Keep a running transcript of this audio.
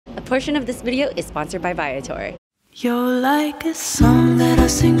portion of this video is sponsored by Viator. You're like a song that I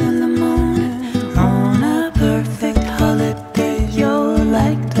sing in the morning on a perfect holiday. You're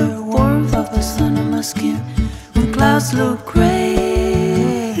like the warmth of the sun on my skin when clouds look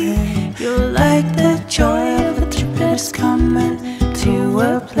gray. You're like the joy of a trip that's coming to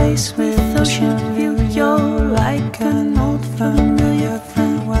a place with ocean view. You're like an old familiar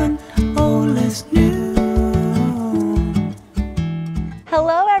friend when all is new.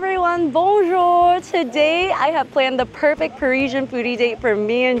 Hello everyone, bonjour! Today I have planned the perfect Parisian foodie date for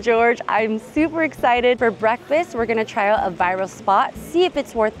me and George. I'm super excited. For breakfast, we're gonna try out a viral spot, see if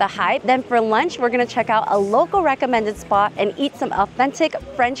it's worth the hype. Then for lunch, we're gonna check out a local recommended spot and eat some authentic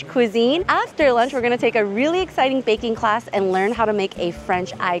French cuisine. After lunch, we're gonna take a really exciting baking class and learn how to make a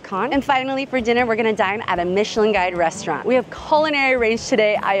French icon. And finally, for dinner, we're gonna dine at a Michelin Guide restaurant. We have culinary range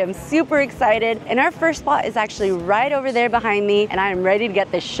today. I am super excited. And our first spot is actually right over there behind me, and I am ready to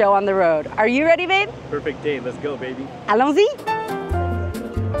get this show on the road. Are you ready, babe? Perfect day, let's go, baby. Allons-y!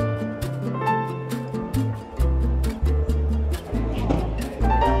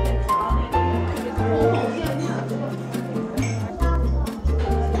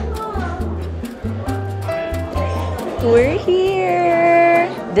 We're here!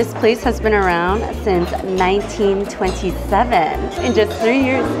 This place has been around since 1927. In just 3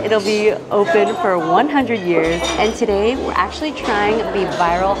 years, it'll be open for 100 years. And today, we're actually trying the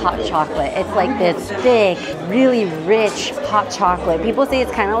viral hot chocolate. It's like this thick, really rich hot chocolate. People say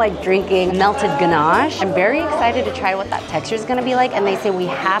it's kind of like drinking melted ganache. I'm very excited to try what that texture is gonna be like. And they say we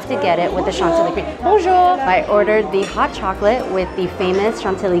have to get it with the chantilly cream. Bonjour! I ordered the hot chocolate with the famous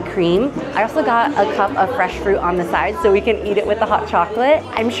chantilly cream. I also got a cup of fresh fruit on the side so we can eat it with the hot chocolate.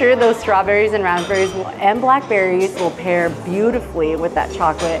 I'm sure those strawberries and raspberries and blackberries will pair beautifully with that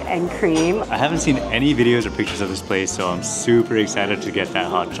chocolate and cream. I haven't seen any videos or pictures of this place, so I'm super excited to get that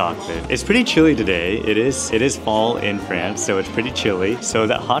hot chocolate. It's pretty chilly today. It is fall in France, so it's pretty chilly. So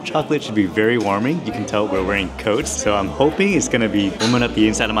that hot chocolate should be very warming. You can tell we're wearing coats, so I'm hoping it's gonna be warming up the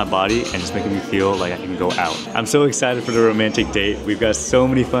inside of my body and just making me feel like I can go out. I'm so excited for the romantic date. We've got so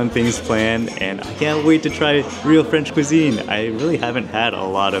many fun things planned, and I can't wait to try real French cuisine. I really haven't had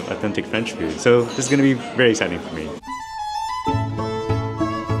a lot of authentic French food, so this is gonna be very exciting for me.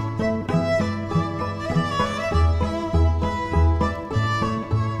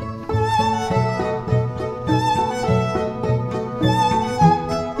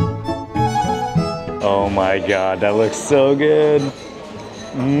 Oh my god, that looks so good.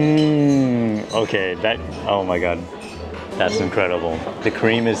 Okay, oh my god. That's incredible. The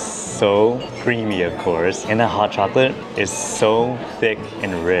cream is so creamy, of course, and the hot chocolate is so thick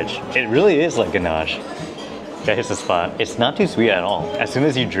and rich. It really is like ganache. That hits the spot. It's not too sweet at all. As soon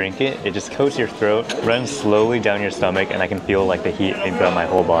as you drink it, it just coats your throat, runs slowly down your stomach, and I can feel like the heat throughout my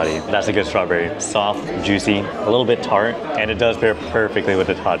whole body. That's a good strawberry. Soft, juicy, a little bit tart, and it does pair perfectly with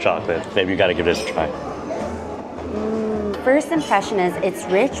the hot chocolate. Babe, you gotta give this a try. First impression is it's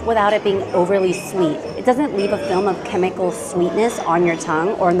rich without it being overly sweet. It doesn't leave a film of chemical sweetness on your tongue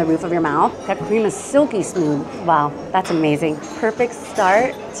or in the roof of your mouth. That cream is silky smooth. Wow, that's amazing. Perfect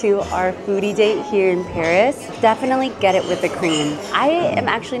start to our foodie date here in Paris. Definitely get it with the cream. I am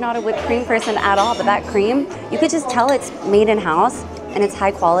actually not a whipped cream person at all, but that cream, you could just tell it's made in-house and it's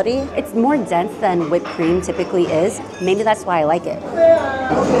high quality. It's more dense than whipped cream typically is. Maybe that's why I like it.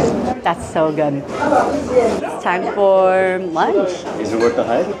 That's so good. It's time for lunch. Is it worth the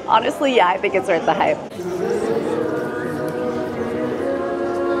hype? Honestly, yeah, I think it's worth the hype.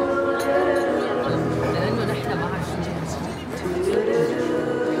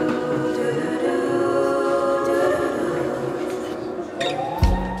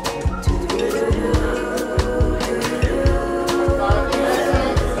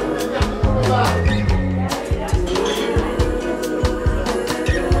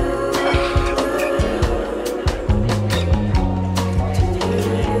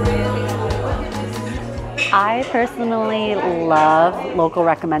 I personally love local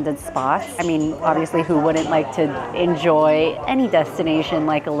recommended spots. I mean, obviously, who wouldn't like to enjoy any destination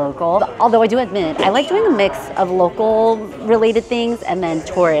like a local? Although I do admit, I like doing a mix of local related things and then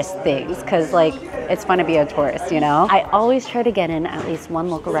tourist things, because like, it's fun to be a tourist, you know? I always try to get in at least one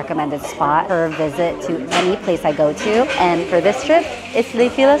local recommended spot for a visit to any place I go to. And for this trip, it's Les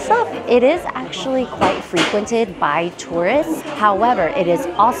Philosophes. It is actually quite frequented by tourists. However, it is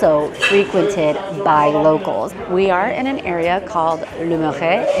also frequented by locals. We are in an area called Le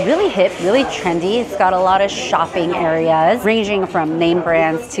Marais. Really hip, really trendy. It's got a lot of shopping areas, ranging from name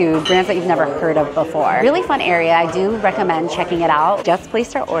brands to brands that you've never heard of before. Really fun area. I do recommend checking it out. Just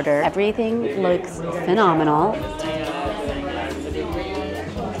placed our order. Everything looks phenomenal.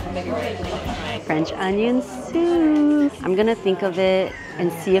 French onion soup. I'm gonna think of it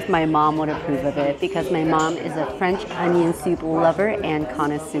and see if my mom would approve of it because my mom is a French onion soup lover and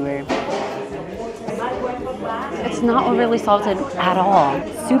connoisseur. It's not overly salted at all.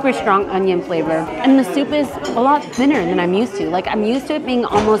 Super strong onion flavor. And the soup is a lot thinner than I'm used to. Like, I'm used to it being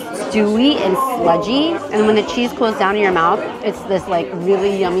almost stewy and sludgy. And when the cheese cools down in your mouth, it's this like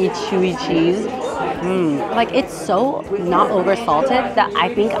really yummy, chewy cheese. Like, it's so not over salted that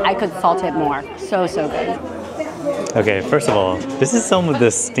I think I could salt it more. So good. Okay, first of all, this is some of the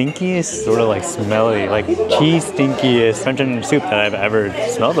stinkiest, sort of like smelly, like cheese stinkiest French onion soup that I've ever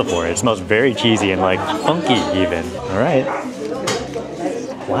smelled before. It smells very cheesy and like funky even. All right.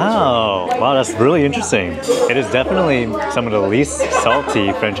 Wow, that's really interesting. It is definitely some of the least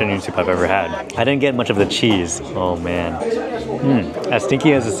salty French onion soup I've ever had. I didn't get much of the cheese. Oh man. As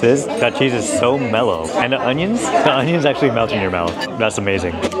stinky as this is, that cheese is so mellow. And the onions actually melt in your mouth. That's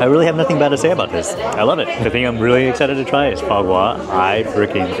amazing. I really have nothing bad to say about this. I love it. The thing I'm really excited to try is foie gras. I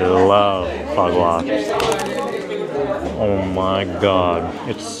freaking love foie gras. Oh my god,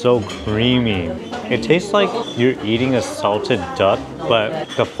 it's so creamy. It tastes like you're eating a salted duck, but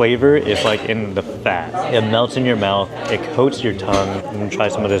the flavor is like in the fat. It melts in your mouth, it coats your tongue. I'm gonna try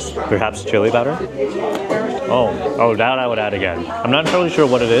some of this, perhaps chili powder. Oh, that I would add again. I'm not totally sure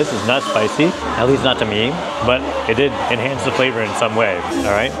what it is. It's not spicy, at least not to me, but it did enhance the flavor in some way,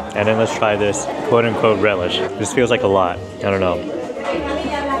 all right? And then let's try this quote-unquote relish. This feels like a lot, I don't know.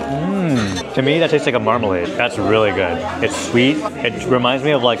 To me, that tastes like a marmalade. That's really good. It's sweet. It reminds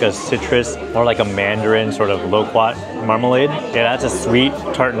me of like a citrus or like a mandarin sort of loquat marmalade. It adds a sweet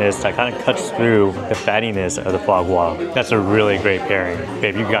tartness that kind of cuts through the fattiness of the foie gras. That's a really great pairing.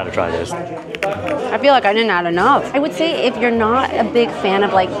 Babe, you gotta try this. I feel like I didn't add enough. I would say if you're not a big fan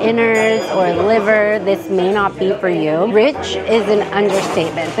of like innards or liver, this may not be for you. Rich is an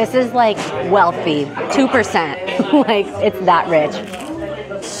understatement. This is like wealthy, 2%. Like, it's that rich.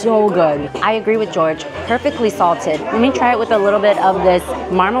 So good. I agree with George. Perfectly salted. Let me try it with a little bit of this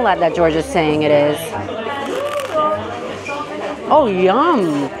marmalade that George is saying it is. Oh,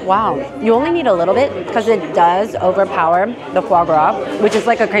 yum. Wow. You only need a little bit because it does overpower the foie gras, which is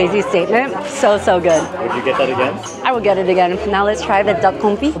like a crazy statement. So good. Would you get that again? I would get it again. Now let's try the duck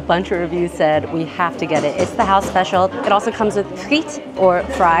confit. A bunch of reviews said we have to get it. It's the house special. It also comes with frites or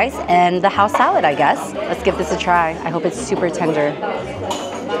fries and the house salad, I guess. Let's give this a try. I hope it's super tender.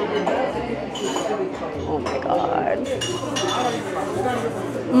 Oh my god.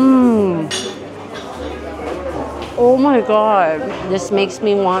 Oh my god. This makes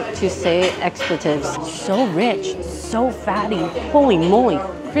me want to say expletives. So rich, so fatty. Holy moly.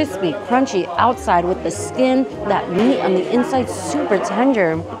 Crispy, crunchy outside with the skin, that meat on the inside, super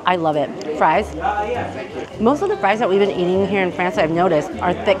tender. I love it. Fries. Most of the fries that we've been eating here in France, I've noticed,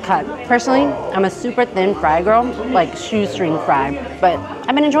 are thick cut. Personally, I'm a super thin fry girl, like shoestring fry, but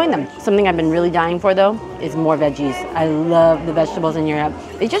I've been enjoying them. Something I've been really dying for though is more veggies. I love the vegetables in Europe.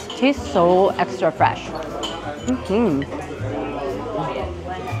 They just taste so extra fresh. Can't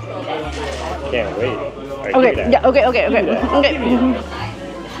wait. Okay, yeah, okay.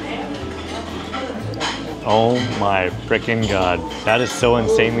 Oh my freaking god. That is so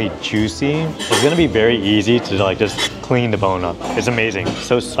insanely juicy. It's gonna be very easy to like just clean the bone up. It's amazing.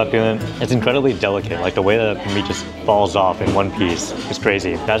 So succulent. It's incredibly delicate. Like the way that the meat just falls off in one piece. It's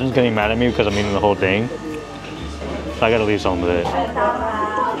crazy. Jasmine's getting mad at me because I'm eating the whole thing. So I gotta leave some of it.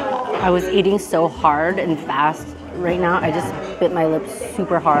 I was eating so hard and fast right now. I just bit my lips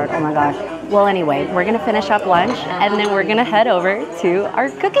super hard. Oh my gosh. Well, anyway, we're gonna finish up lunch and then we're gonna head over to our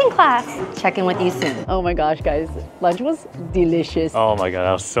cooking class. Check in with you soon. Oh my gosh, guys. Lunch was delicious. Oh my god,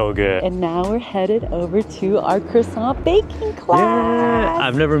 that was so good. And now we're headed over to our croissant baking class. Yeah,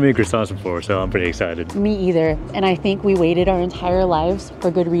 I've never made croissants before, so I'm pretty excited. Me either. And I think we waited our entire lives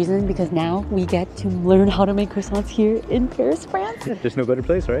for good reason because now we get to learn how to make croissants here in Paris, France. There's no better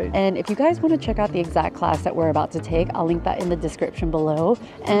place, right? And if you guys want to check out the exact class that we're about to take, I'll link that in the description below.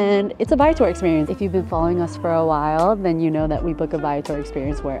 And it's a Viator experience. If you've been following us for a while, then you know that we book a Viator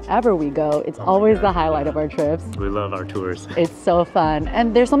experience wherever we go. It's always the highlight of our trips. We love our tours. It's so fun.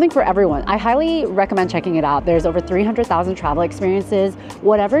 And there's something for everyone. I highly recommend checking it out. There's over 300,000 travel experiences.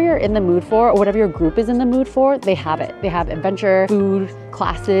 Whatever you're in the mood for, or whatever your group is in the mood for, they have it. They have adventure, food,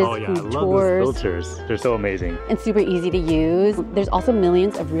 classes, Oh yeah, food I love tours. those filters. They're so amazing. And super easy to use. There's also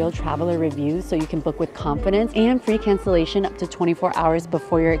millions of real traveler reviews, so you can book with confidence, and free cancellation up to 24 hours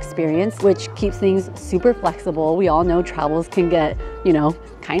before your experience, which keeps things super flexible. We all know travels can get, you know,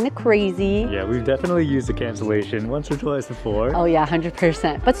 kind of crazy. Yeah, we've definitely used the cancellation once or twice before. Oh yeah,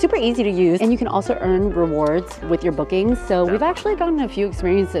 100%. But super easy to use, and you can also earn rewards with your bookings. So we've actually gotten a few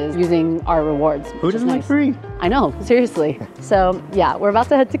experiences using our rewards. Who doesn't like free? I know, seriously. So yeah, we're about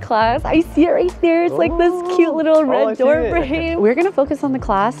to head to class. I see it right there. It's like this cute little red door frame. We're gonna focus on the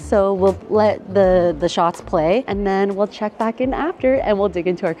class, so we'll let the shots play, and then we'll check back in after, and we'll dig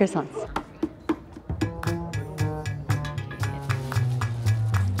into our croissants.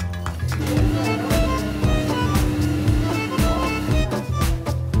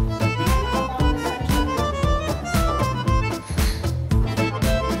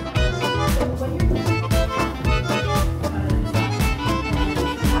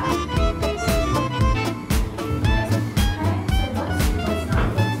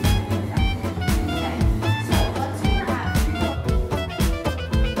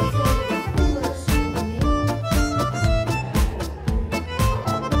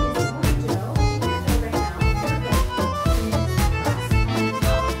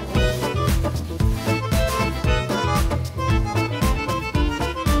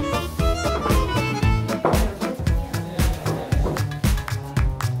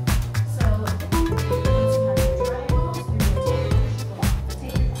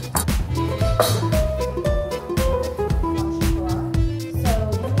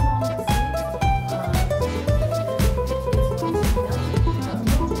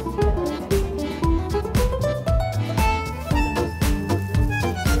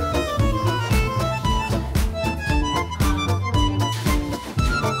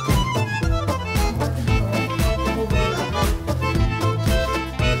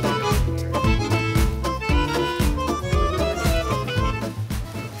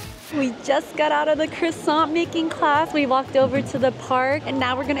 We just got out of the croissant making class. We walked over to the park, and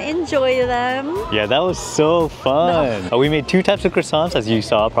now we're gonna enjoy them. Yeah, that was so fun. We made 2 types of croissants, as you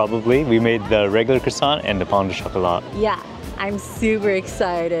saw probably. We made the regular croissant and the pain de chocolat. Yeah, I'm super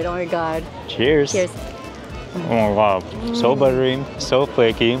excited. Oh my God. Cheers. Cheers. Oh my God, so buttery, so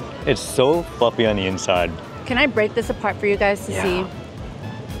flaky. It's so fluffy on the inside. Can I break this apart for you guys to see?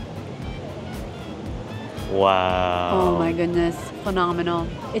 Wow. Oh my goodness, phenomenal.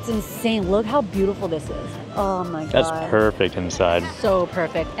 It's insane. Look how beautiful this is. Oh my God. That's perfect inside. So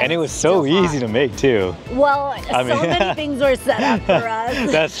perfect. And it was so easy to make too. Well, I mean, so many things were set up for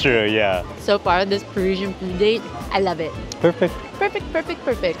us. That's true, yeah. So far, this Parisian food date, I love it. Perfect. Perfect, perfect,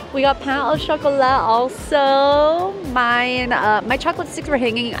 perfect. We got pain au chocolat also. My chocolate sticks were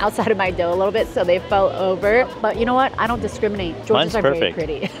hanging outside of my dough a little bit, so they fell over. But you know what? I don't discriminate. Georges are very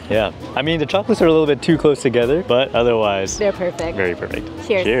pretty. Yeah. I mean, the chocolates are a little bit too close together, but otherwise, they're perfect. Very perfect.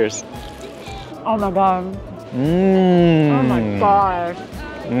 Cheers. Cheers. Oh my God. Mmm. Oh my God.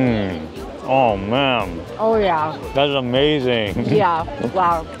 Mmm. Oh man. Oh yeah. That's amazing. Yeah.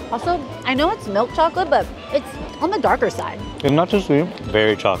 Wow. Also, I know it's milk chocolate, but it's on the darker side. It's not just sweet,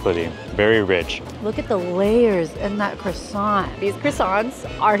 very chocolatey, very rich. Look at the layers in that croissant. These croissants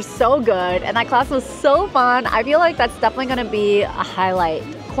are so good, and that class was so fun. I feel like that's definitely gonna be a highlight,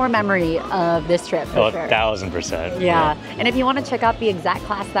 core memory of this trip for sure. 1000%. Yeah. And if you want to check out the exact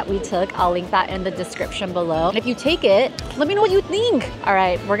class that we took, I'll link that in the description below. And if you take it, let me know what you think. All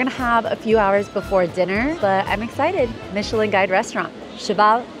right, we're gonna have a few hours before dinner, but I'm excited. Michelin Guide restaurant,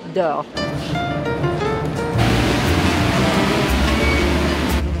 Cheval d'Or.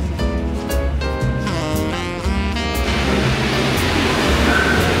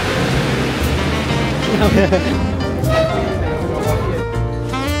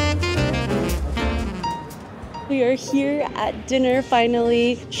 We are here at dinner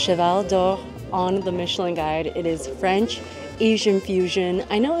finally. Cheval d'Or on the Michelin Guide. It is French, Asian fusion.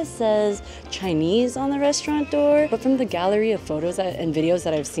 I know it says Chinese on the restaurant door, but from the gallery of photos and videos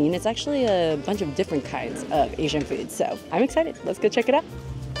that I've seen, it's actually a bunch of different kinds of Asian food. So I'm excited. Let's go check it out.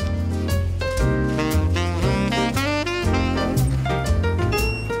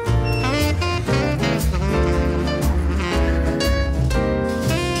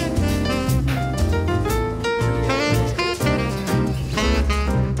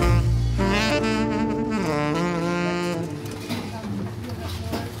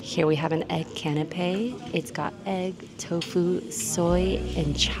 Here we have an egg canapé. It's got egg, tofu, soy,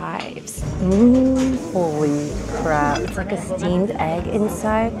 and chives. Holy crap. It's like a steamed egg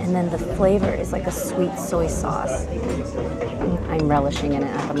inside, and then the flavor is like a sweet soy sauce. I'm relishing in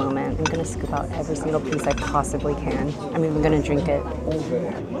it at the moment. I'm gonna scoop out every single piece I possibly can. I'm even gonna drink it.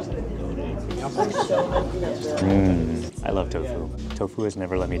 I love tofu. Tofu has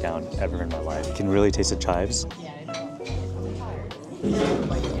never let me down ever in my life. You can really taste the chives.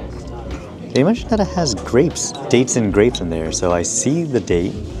 They mentioned that it has grapes, dates and grapes in there, so I see the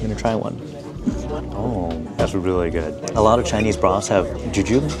date. I'm gonna try one. Oh, that's really good. A lot of Chinese broths have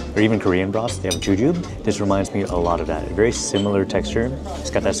jujube, or even Korean broths, they have jujube. This reminds me a lot of that. Very similar texture.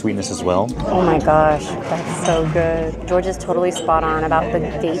 It's got that sweetness as well. Oh my gosh, that's so good. George is totally spot on about the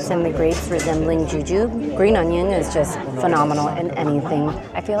dates and the grapes resembling jujube. Green onion is just phenomenal in anything.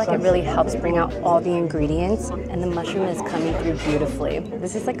 I feel like it really helps bring out all the ingredients, and the mushroom is coming through beautifully.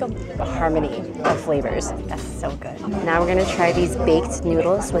 This is like a harmony of flavors. That's so good. Now we're gonna try these baked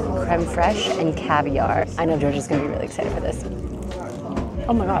noodles with creme fraiche and caviar. I know George is gonna be really excited for this.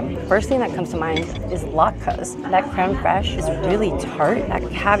 Oh my god, first thing that comes to mind is latkes. That creme fraiche is really tart. That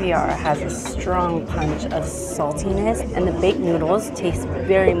caviar has a strong punch of saltiness, and the baked noodles taste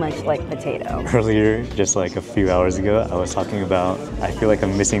very much like potato. Earlier, just like a few hours ago, I was talking about, I feel like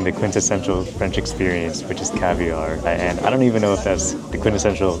I'm missing the quintessential French experience, which is caviar. And I don't even know if that's the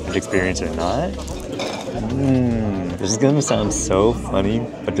quintessential French experience or not. This is gonna sound so funny,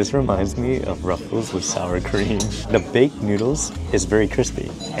 but this reminds me of Ruffles with sour cream. The baked noodles is very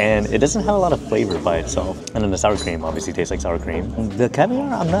crispy, and it doesn't have a lot of flavor by itself. And then the sour cream obviously tastes like sour cream. The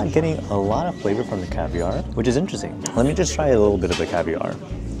caviar, I'm not getting a lot of flavor from the caviar, which is interesting. Let me just try a little bit of the caviar.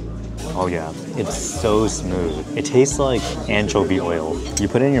 Oh yeah, it's so smooth. It tastes like anchovy oil. You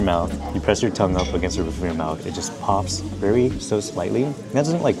put it in your mouth, you press your tongue up against the roof of your mouth, it just pops so slightly. It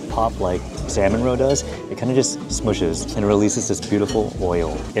doesn't like pop like salmon roe does, it kind of just smushes and releases this beautiful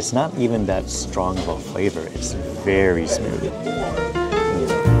oil. It's not even that strong of a flavor, it's very smooth.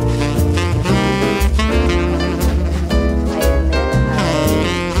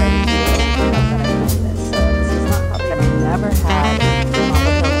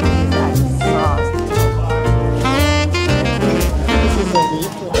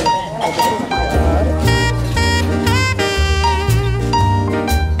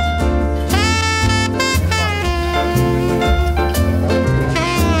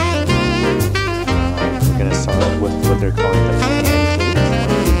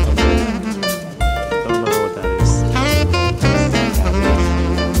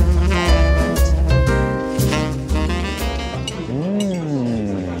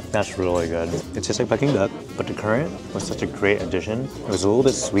 That's really good. It tastes like Peking duck, but the currant was such a great addition. It was a little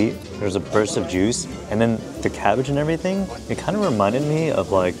bit sweet, there was a burst of juice, and then the cabbage and everything, it kind of reminded me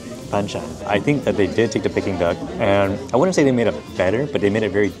of like banchan. I think that they did take the Peking duck, and I wouldn't say they made it better, but they made it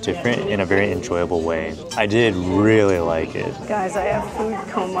very different in a very enjoyable way. I did really like it. Guys, I have food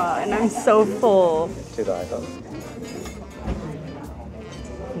coma, and I'm so full.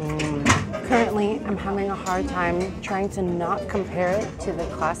 Currently, I'm having a hard time trying to not compare it to the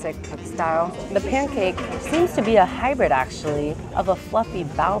classic cook style. The pancake seems to be a hybrid, actually, of a fluffy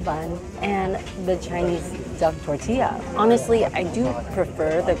bao bun and the Chinese duck tortilla. Honestly, I do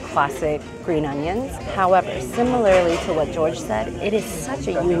prefer the classic green onions. However, similarly to what George said, it is such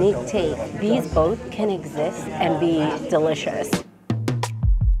a unique take. These both can exist and be delicious.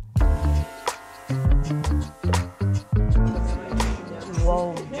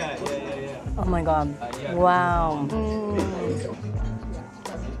 Whoa. Oh my god. Wow.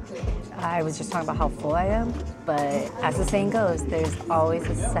 I was just talking about how full I am, but as the saying goes, there's always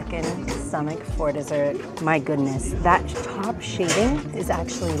a second stomach for dessert. My goodness, that top shaving is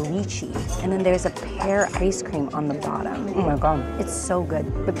actually lychee, and then there's a pear ice cream on the bottom. Oh my god, it's so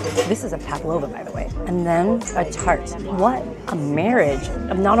good. But this is a pavlova, by the way. And then a tart. What a marriage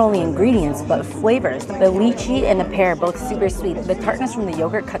of not only ingredients, but flavors. The lychee and the pear, both super sweet. The tartness from the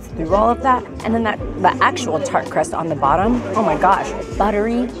yogurt cuts through all of that, and then the actual tart crust on the bottom. Oh my gosh,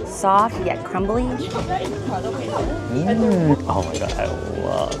 buttery, soft, yet crumbly. Oh my god, I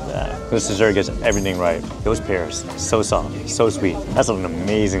love that. This dessert gets everything right. Those pears, so soft, so sweet. That's an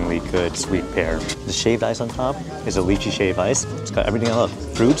amazingly good sweet pear. The shaved ice on top is a lychee shaved ice. It's got everything I love.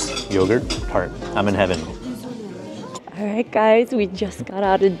 Fruits, yogurt, tart. I'm in heaven. All right, guys, we just got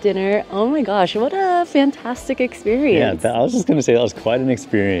out of dinner. Oh my gosh, what a fantastic experience. Yeah, I was just gonna say that was quite an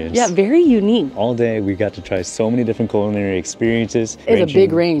experience. Yeah, very unique. All day we got to try so many different culinary experiences. It's a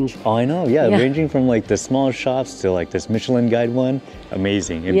big range. Oh, I know, yeah, ranging from like the small shops to like this Michelin guide one.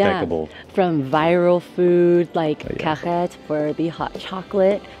 Amazing, impeccable. Yeah. From viral food like Carette for the hot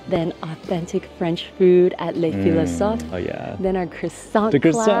chocolate, then authentic French food at Les Philosophes. Oh yeah. Then our croissant The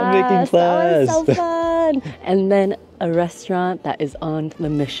croissant making class. That was so fun. And then a restaurant that is on the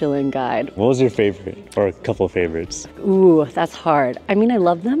Michelin guide. What was your favorite, or a couple of favorites? Ooh, that's hard. I mean, I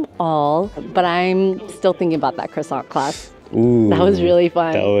love them all, but I'm still thinking about that croissant class. Ooh, that was really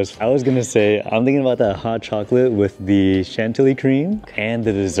fun. I was gonna say, I'm thinking about that hot chocolate with the chantilly cream and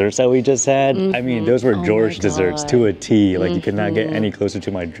the desserts that we just had. I mean, those were George desserts to a T. Like, you could not get any closer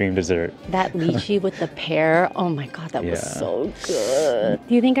to my dream dessert. That lychee with the pear, oh my god, that was so good.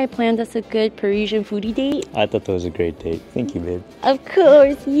 Do you think I planned us a good Parisian foodie date? I thought that was a great date. Thank you, babe. Of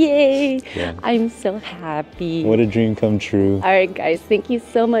course, yay! Yeah. I'm so happy. What a dream come true. All right, guys, thank you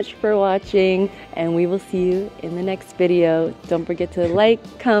so much for watching, and we will see you in the next video. Don't forget to like,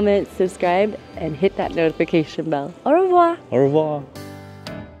 comment, subscribe, and hit that notification bell. Au revoir! Au revoir.